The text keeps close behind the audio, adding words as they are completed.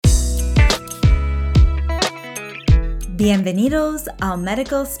Bienvenidos al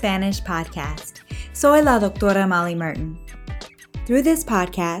Medical Spanish Podcast. Soy la doctora Molly Merton. Through this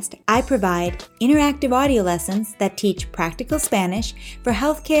podcast, I provide interactive audio lessons that teach practical Spanish for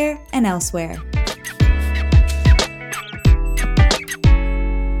healthcare and elsewhere.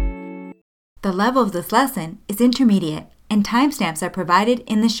 The level of this lesson is intermediate, and timestamps are provided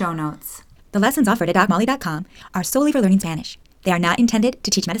in the show notes. The lessons offered at DocMolly.com are solely for learning Spanish. They are not intended to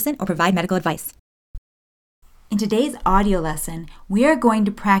teach medicine or provide medical advice. In today's audio lesson, we are going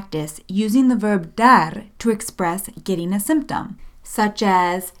to practice using the verb dar to express getting a symptom, such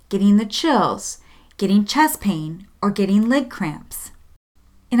as getting the chills, getting chest pain, or getting leg cramps.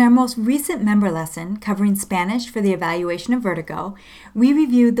 In our most recent member lesson covering Spanish for the evaluation of vertigo, we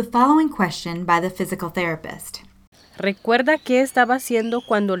reviewed the following question by the physical therapist. ¿Recuerda qué estaba haciendo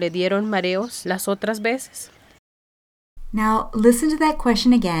cuando le dieron mareos las otras veces? Now, listen to that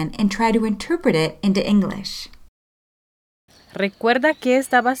question again and try to interpret it into English. ¿Recuerda qué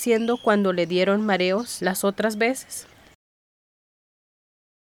estaba haciendo cuando le dieron mareos las otras veces?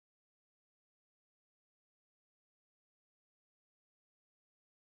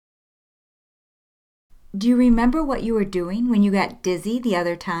 Do you remember what you were doing when you got dizzy the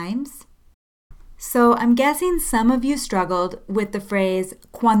other times? So I'm guessing some of you struggled with the phrase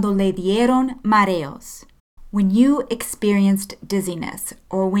cuando le dieron mareos, when you experienced dizziness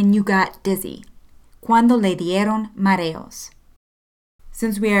or when you got dizzy. Cuando le dieron mareos.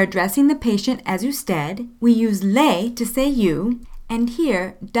 Since we are addressing the patient as usted, we use le to say you, and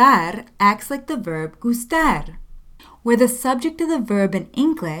here dar acts like the verb gustar, where the subject of the verb in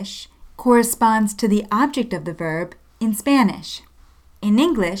English corresponds to the object of the verb in Spanish. In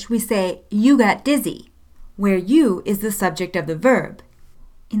English, we say you got dizzy, where you is the subject of the verb.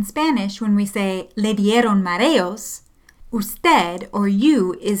 In Spanish, when we say le dieron mareos, usted or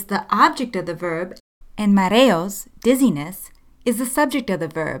you is the object of the verb, and mareos, dizziness, is the subject of the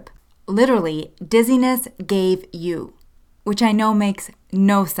verb. Literally, dizziness gave you, which I know makes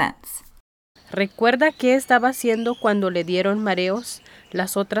no sense. ¿Recuerda qué estaba haciendo cuando le dieron mareos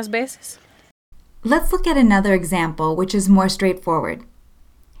las otras veces? Let's look at another example which is more straightforward.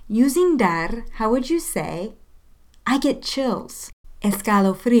 Using dar, how would you say, I get chills,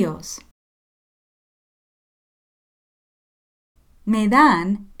 escalofríos? Me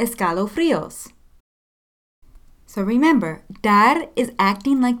dan escalofríos. So remember, dar is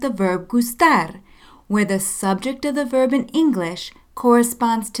acting like the verb gustar, where the subject of the verb in English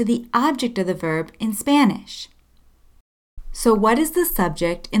corresponds to the object of the verb in Spanish. So what is the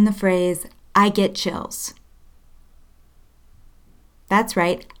subject in the phrase, I get chills? That's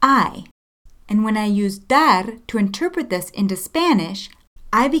right, I. And when I use dar to interpret this into Spanish,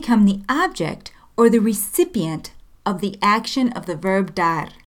 I become the object or the recipient of the action of the verb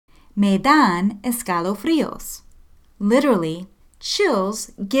dar. Me dan escalofríos. Literally,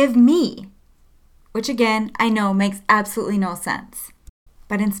 chills give me, which again, I know makes absolutely no sense.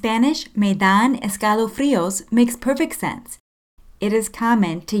 But in Spanish, me dan escalofríos makes perfect sense. It is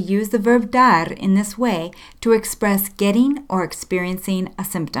common to use the verb dar in this way to express getting or experiencing a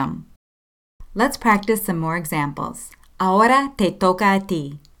symptom. Let's practice some more examples. Ahora te toca a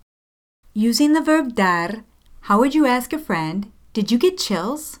ti. Using the verb dar, how would you ask a friend, did you get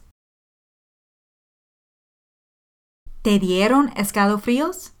chills? ¿Te dieron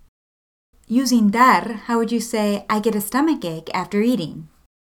escalofríos? Using dar, how would you say, I get a stomachache after eating?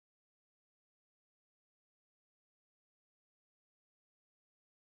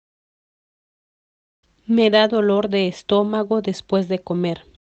 Me da dolor de estómago después de comer.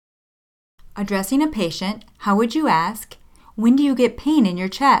 Addressing a patient, how would you ask, when do you get pain in your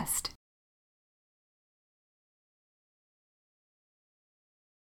chest?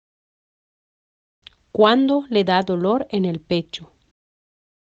 ¿Cuándo le da dolor en el pecho?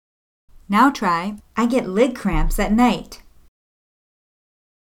 Now try, I get leg cramps at night.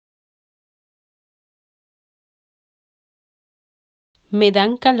 Me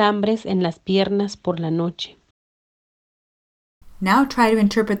dan calambres en las piernas por la noche. Now try to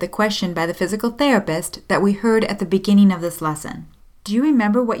interpret the question by the physical therapist that we heard at the beginning of this lesson. Do you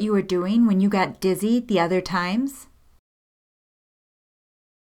remember what you were doing when you got dizzy the other times?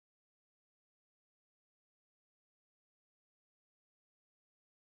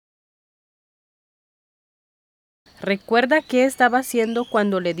 ¿Recuerda qué estaba haciendo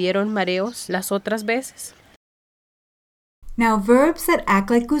cuando le dieron mareos las otras veces? Now, verbs that act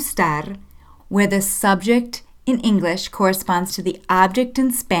like gustar, where the subject in English corresponds to the object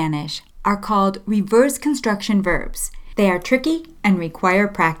in Spanish, are called reverse construction verbs. They are tricky and require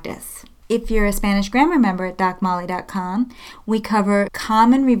practice. If you're a Spanish grammar member at DocMolly.com, we cover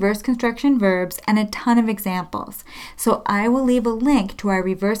common reverse construction verbs and a ton of examples. So I will leave a link to our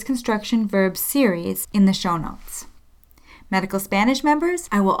reverse construction verbs series in the show notes. Medical Spanish members,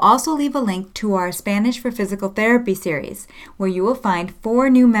 I will also leave a link to our Spanish for Physical Therapy series, where you will find 4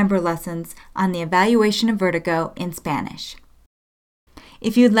 new member lessons on the evaluation of vertigo in Spanish.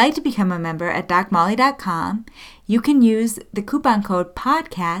 If you'd like to become a member at DocMolly.com, you can use the coupon code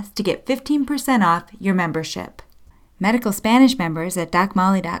PODCAST to get 15% off your membership. Medical Spanish members at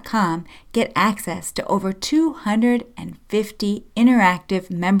DocMolly.com get access to over 250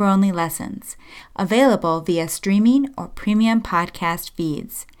 interactive member-only lessons available via streaming or premium podcast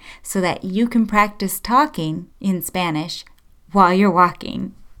feeds so that you can practice talking in Spanish while you're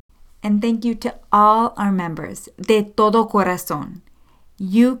walking. And thank you to all our members, de todo corazón.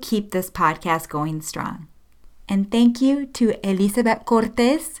 You keep this podcast going strong. And thank you to Elizabeth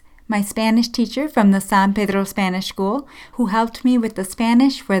Cortez, my Spanish teacher from the San Pedro Spanish School, who helped me with the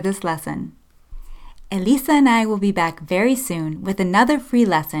Spanish for this lesson. Elisa and I will be back very soon with another free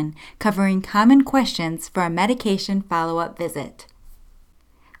lesson covering common questions for a medication follow-up visit.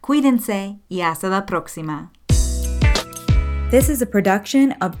 Cuídense y hasta la próxima. This is a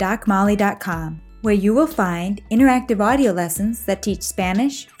production of DocMolly.com, where you will find interactive audio lessons that teach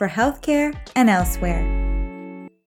Spanish for healthcare and elsewhere.